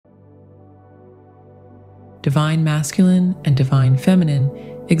divine masculine and divine feminine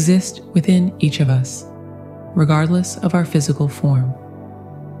exist within each of us, regardless of our physical form.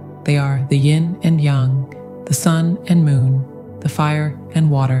 They are the yin and yang, the sun and moon, the fire and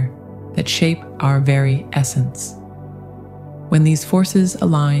water that shape our very essence. When these forces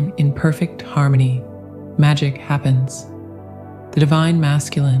align in perfect harmony, magic happens. The divine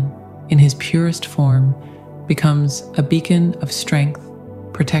masculine, in his purest form, becomes a beacon of strength,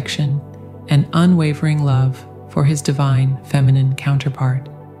 protection, and unwavering love for his divine feminine counterpart.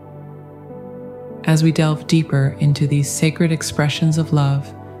 As we delve deeper into these sacred expressions of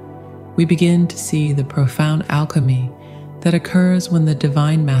love, we begin to see the profound alchemy that occurs when the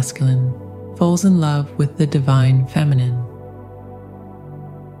divine masculine falls in love with the divine feminine.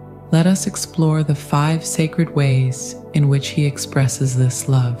 Let us explore the 5 sacred ways in which he expresses this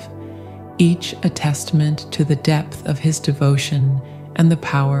love, each a testament to the depth of his devotion and the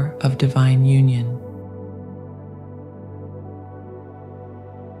power of divine union.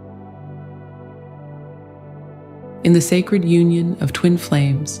 In the sacred union of twin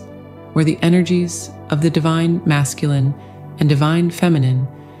flames, where the energies of the divine masculine and divine feminine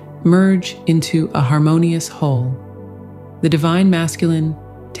merge into a harmonious whole, the divine masculine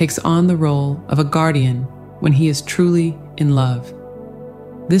takes on the role of a guardian when he is truly in love.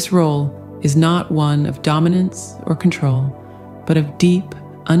 This role is not one of dominance or control, but of deep,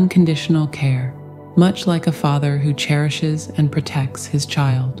 unconditional care, much like a father who cherishes and protects his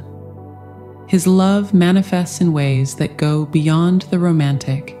child. His love manifests in ways that go beyond the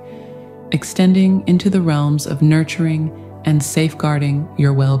romantic, extending into the realms of nurturing and safeguarding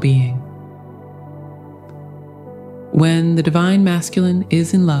your well-being. When the divine masculine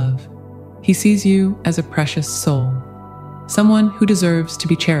is in love, he sees you as a precious soul, someone who deserves to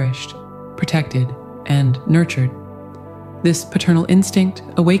be cherished, protected, and nurtured. This paternal instinct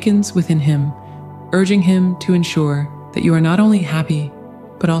awakens within him, urging him to ensure that you are not only happy,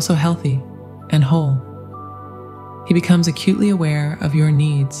 but also healthy and whole. He becomes acutely aware of your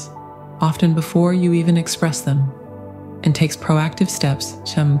needs, often before you even express them, and takes proactive steps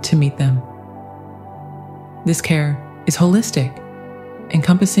to meet them. This care is holistic,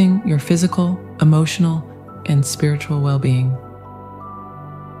 encompassing your physical, emotional, and spiritual well-being.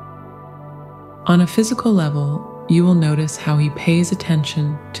 On a physical level, you will notice how he pays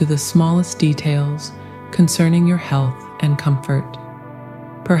attention to the smallest details concerning your health and comfort.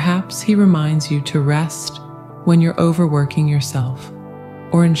 Perhaps he reminds you to rest when you're overworking yourself,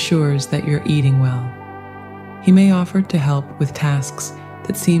 or ensures that you're eating well. He may offer to help with tasks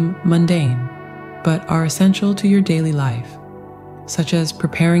that seem mundane, but are essential to your daily life, such as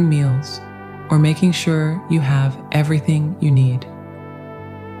preparing meals or making sure you have everything you need.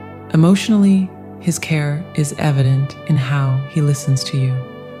 Emotionally, his care is evident in how he listens to you,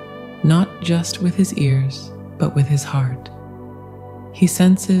 not just with his ears, but with his heart. He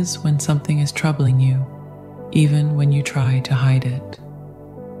senses when something is troubling you, even when you try to hide it.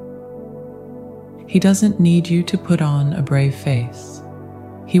 He doesn't need you to put on a brave face.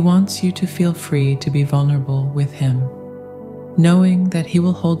 He wants you to feel free to be vulnerable with him, knowing that he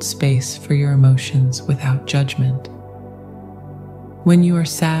will hold space for your emotions without judgment. When you are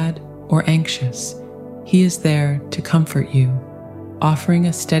sad or anxious, he is there to comfort you, offering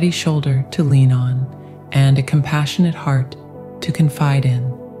a steady shoulder to lean on and a compassionate heart to confide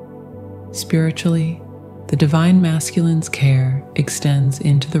in. Spiritually, the divine masculine's care extends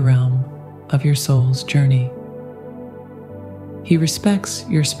into the realm of your soul's journey. He respects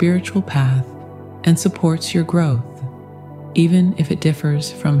your spiritual path and supports your growth, even if it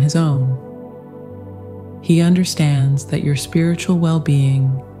differs from his own. He understands that your spiritual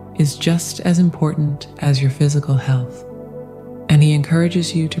well-being is just as important as your physical health, and he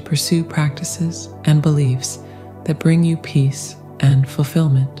encourages you to pursue practices and beliefs that bring you peace and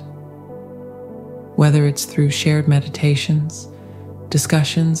fulfillment. Whether it's through shared meditations,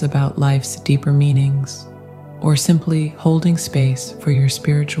 discussions about life's deeper meanings, or simply holding space for your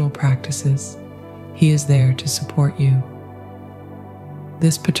spiritual practices, he is there to support you.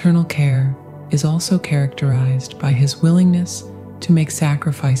 This paternal care is also characterized by his willingness to make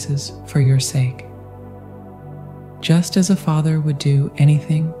sacrifices for your sake. Just as a father would do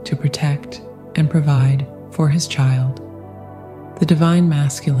anything to protect and provide for his child, the divine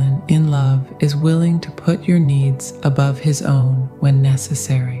masculine in love is willing to put your needs above his own when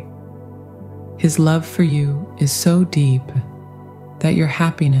necessary. His love for you is so deep that your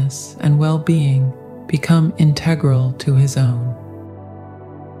happiness and well-being become integral to his own.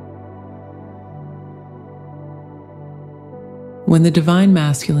 When the divine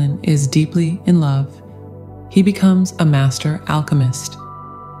masculine is deeply in love, he becomes a master alchemist,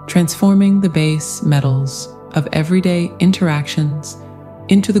 transforming the base metals of everyday interactions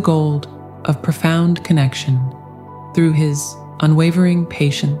into the gold of profound connection through his unwavering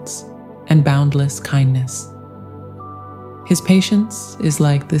patience and boundless kindness. His patience is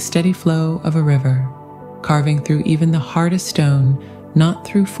like the steady flow of a river, carving through even the hardest stone, not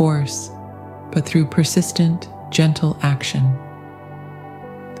through force, but through persistent, gentle action.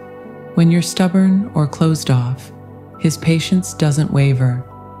 When you're stubborn or closed off, his patience doesn't waver.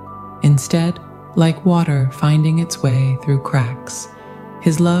 Instead, like water finding its way through cracks,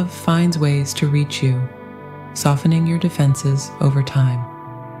 his love finds ways to reach you, softening your defenses over time.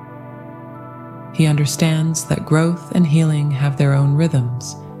 He understands that growth and healing have their own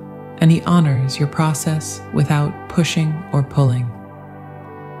rhythms, and he honors your process without pushing or pulling.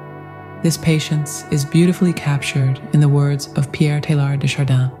 This patience is beautifully captured in the words of Pierre Teilhard de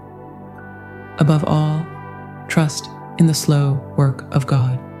Chardin. Above all, trust in the slow work of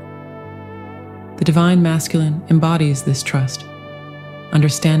God. The divine masculine embodies this trust,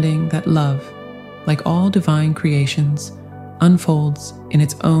 understanding that love, like all divine creations, unfolds in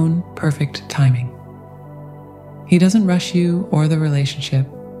its own perfect timing. He doesn't rush you or the relationship,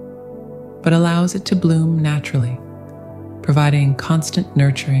 but allows it to bloom naturally, providing constant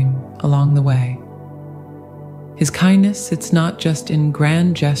nurturing along the way. His kindness sits not just in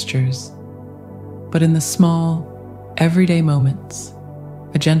grand gestures, but in the small, everyday moments.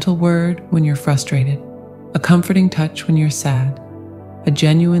 A gentle word when you're frustrated, a comforting touch when you're sad, a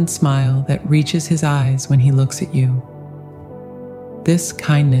genuine smile that reaches his eyes when he looks at you. This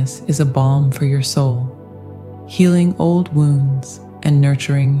kindness is a balm for your soul, healing old wounds and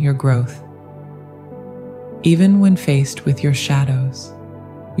nurturing your growth. Even when faced with your shadows,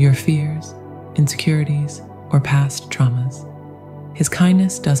 your fears, insecurities, or past traumas, his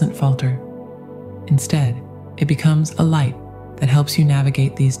kindness doesn't falter. Instead, it becomes a light that helps you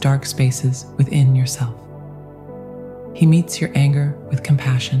navigate these dark spaces within yourself. He meets your anger with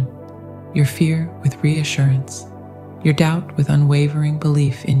compassion, your fear with reassurance, your doubt with unwavering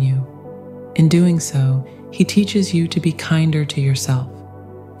belief in you. In doing so, he teaches you to be kinder to yourself,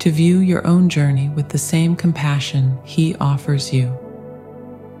 to view your own journey with the same compassion he offers you.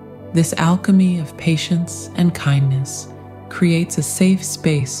 This alchemy of patience and kindness creates a safe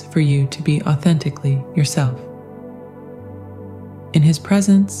space for you to be authentically yourself. In his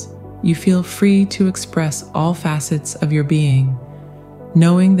presence, you feel free to express all facets of your being,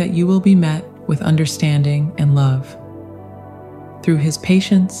 knowing that you will be met with understanding and love. Through his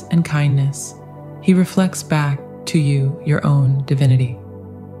patience and kindness, he reflects back to you your own divinity.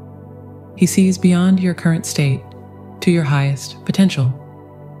 He sees beyond your current state to your highest potential,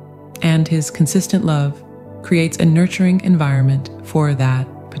 and his consistent love creates a nurturing environment for that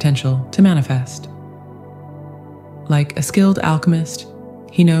potential to manifest. Like a skilled alchemist,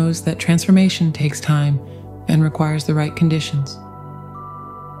 he knows that transformation takes time and requires the right conditions.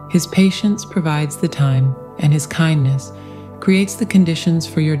 His patience provides the time, and his kindness creates the conditions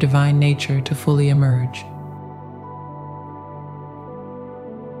for your divine nature to fully emerge.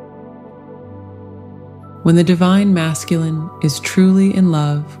 When the divine masculine is truly in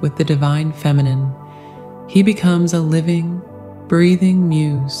love with the divine feminine, he becomes a living, breathing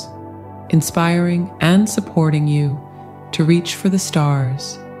muse, inspiring and supporting you to reach for the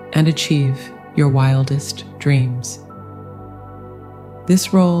stars and achieve your wildest dreams.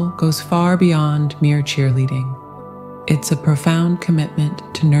 This role goes far beyond mere cheerleading. It's a profound commitment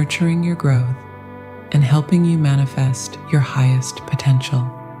to nurturing your growth and helping you manifest your highest potential.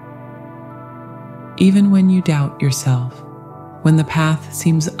 Even when you doubt yourself, when the path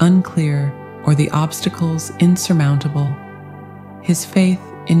seems unclear or the obstacles insurmountable, his faith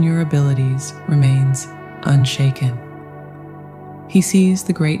in your abilities remains unshaken. He sees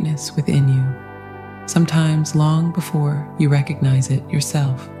the greatness within you, sometimes long before you recognize it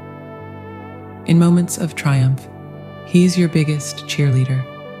yourself. In moments of triumph, he's your biggest cheerleader,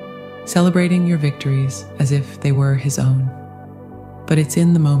 celebrating your victories as if they were his own. But it's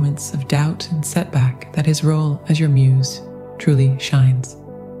in the moments of doubt and setback that his role as your muse truly shines.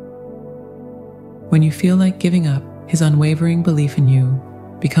 When you feel like giving up, his unwavering belief in you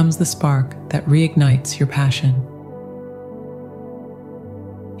becomes the spark that reignites your passion.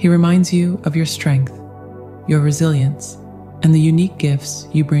 He reminds you of your strength, your resilience, and the unique gifts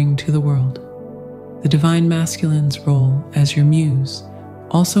you bring to the world. The divine masculine's role as your muse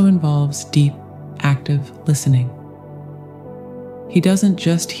also involves deep, active listening. He doesn't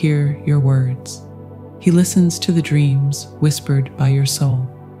just hear your words. He listens to the dreams whispered by your soul.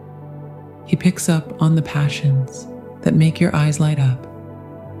 He picks up on the passions that make your eyes light up,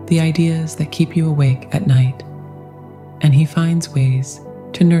 the ideas that keep you awake at night, and he finds ways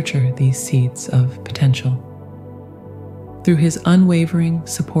to nurture these seeds of potential. Through his unwavering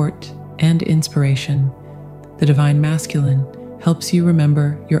support and inspiration, the Divine Masculine helps you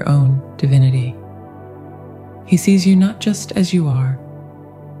remember your own divinity. He sees you not just as you are,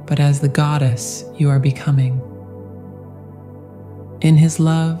 but as the goddess you are becoming. In his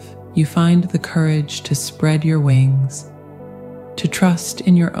love, you find the courage to spread your wings, to trust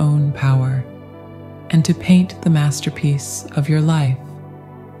in your own power, and to paint the masterpiece of your life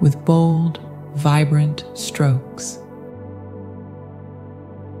with bold, vibrant strokes.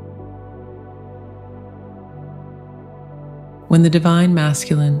 When the Divine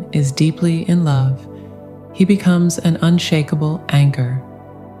Masculine is deeply in love, he becomes an unshakable anchor,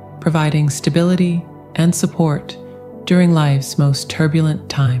 providing stability and support during life's most turbulent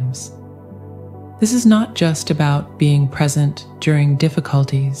times. This is not just about being present during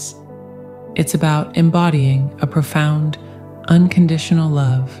difficulties. It's about embodying a profound, unconditional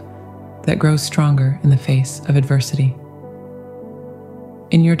love that grows stronger in the face of adversity.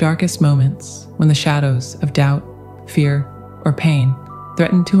 In your darkest moments, when the shadows of doubt, fear, or pain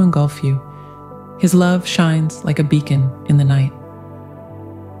threaten to engulf you, his love shines like a beacon in the night.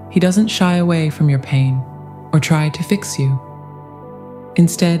 He doesn't shy away from your pain or try to fix you.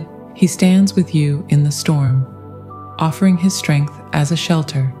 Instead, he stands with you in the storm, offering his strength as a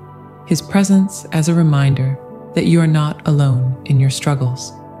shelter, his presence as a reminder that you are not alone in your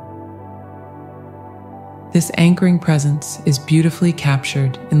struggles. This anchoring presence is beautifully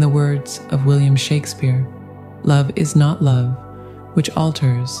captured in the words of William Shakespeare, "Love is not love, which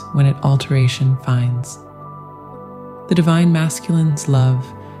alters when it alteration finds." The Divine Masculine's love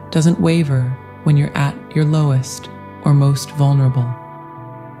doesn't waver when you're at your lowest or most vulnerable.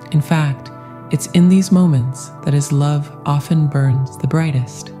 In fact, it's in these moments that his love often burns the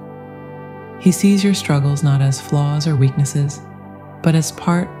brightest. He sees your struggles not as flaws or weaknesses, but as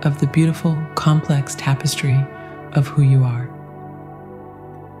part of the beautiful, complex tapestry of who you are.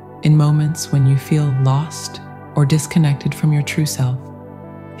 In moments when you feel lost or disconnected from your true self,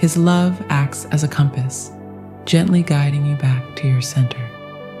 his love acts as a compass, gently guiding you back to your center.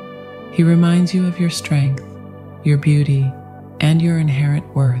 He reminds you of your strength, your beauty, and your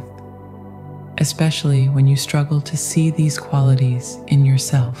inherent worth, especially when you struggle to see these qualities in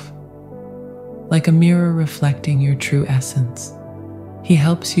yourself. Like a mirror reflecting your true essence, he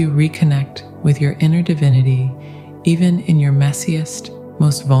helps you reconnect with your inner divinity even in your messiest,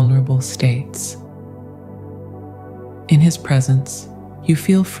 most vulnerable states. In his presence, you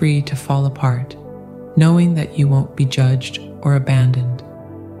feel free to fall apart, knowing that you won't be judged or abandoned.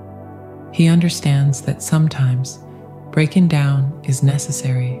 He understands that sometimes breaking down is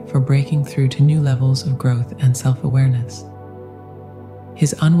necessary for breaking through to new levels of growth and self-awareness.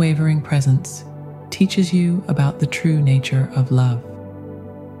 His unwavering presence teaches you about the true nature of love,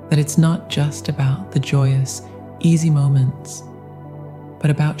 that it's not just about the joyous, easy moments, but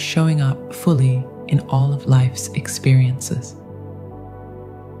about showing up fully in all of life's experiences.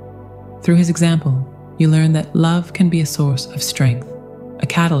 Through his example, you learn that love can be a source of strength, a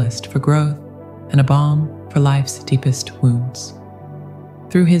catalyst for growth, and a balm for life's deepest wounds.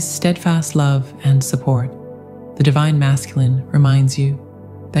 Through his steadfast love and support, the Divine Masculine reminds you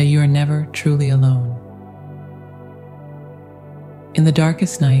that you are never truly alone. In the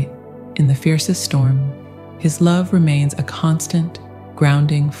darkest night, in the fiercest storm, his love remains a constant,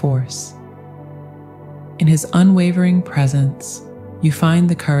 grounding force. In his unwavering presence, you find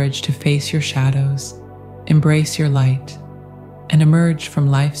the courage to face your shadows, embrace your light, and emerge from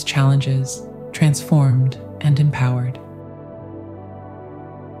life's challenges transformed and empowered.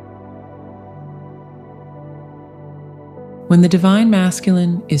 When the Divine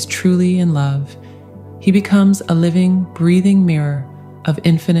Masculine is truly in love, he becomes a living, breathing mirror of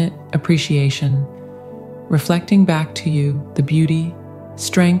infinite appreciation, reflecting back to you the beauty,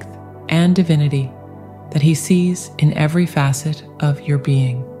 strength, and divinity that he sees in every facet of your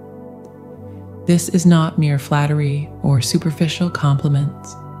being. This is not mere flattery or superficial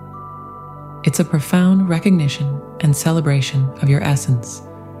compliments. It's a profound recognition and celebration of your essence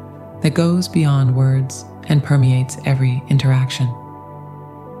that goes beyond words and permeates every interaction.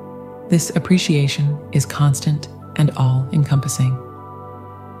 This appreciation is constant and all-encompassing.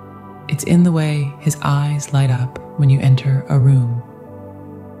 It's in the way his eyes light up when you enter a room,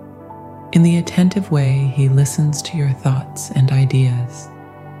 in the attentive way he listens to your thoughts and ideas,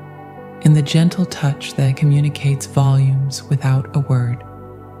 in the gentle touch that communicates volumes without a word.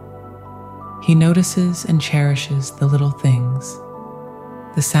 He notices and cherishes the little things,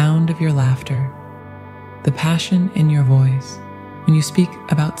 the sound of your laughter, the passion in your voice when you speak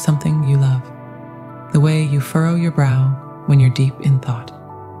about something you love, the way you furrow your brow when you're deep in thought.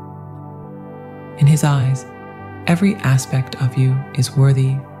 His eyes, every aspect of you is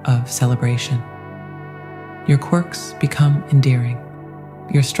worthy of celebration. Your quirks become endearing.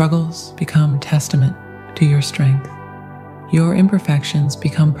 Your struggles become testament to your strength. Your imperfections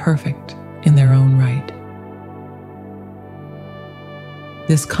become perfect in their own right.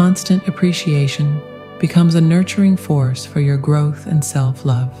 This constant appreciation becomes a nurturing force for your growth and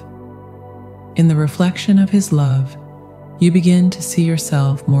self-love. In the reflection of His love, you begin to see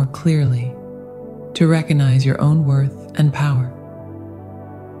yourself more clearly, to recognize your own worth and power.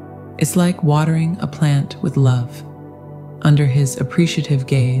 It's like watering a plant with love. Under His appreciative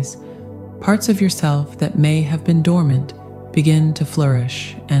gaze, parts of yourself that may have been dormant begin to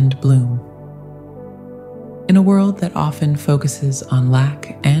flourish and bloom. In a world that often focuses on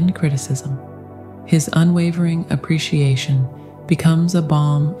lack and criticism, His unwavering appreciation becomes a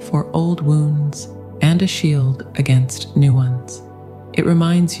balm for old wounds and a shield against new ones. It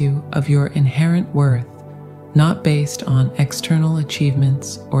reminds you of your inherent worth, not based on external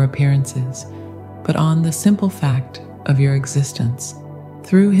achievements or appearances, but on the simple fact of your existence.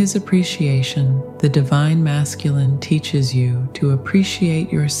 Through His appreciation, the divine masculine teaches you to appreciate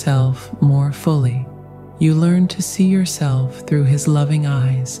yourself more fully. You learn to see yourself through His loving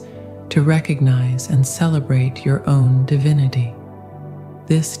eyes, to recognize and celebrate your own divinity.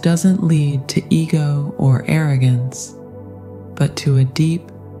 This doesn't lead to ego or arrogance, but to a deep,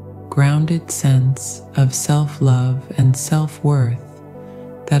 grounded sense of self-love and self-worth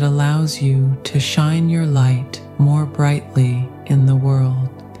that allows you to shine your light more brightly in the world.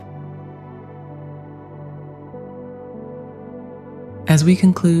 As we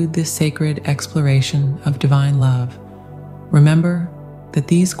conclude this sacred exploration of divine love, remember that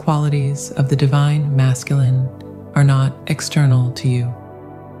these qualities of the divine masculine are not external to you.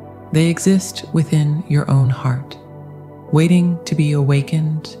 They exist within your own heart, waiting to be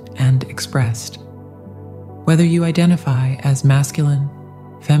awakened and expressed. Whether you identify as masculine,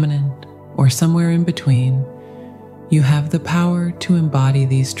 feminine, or somewhere in between, you have the power to embody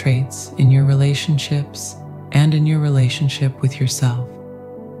these traits in your relationships and in your relationship with yourself.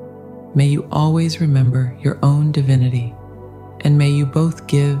 May you always remember your own divinity, and may you both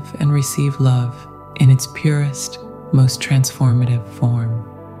give and receive love in its purest, most transformative form.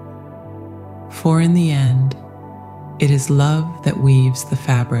 For in the end, it is love that weaves the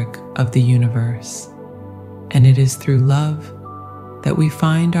fabric of the universe, and it is through love that we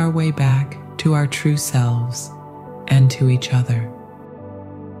find our way back to our true selves and to each other.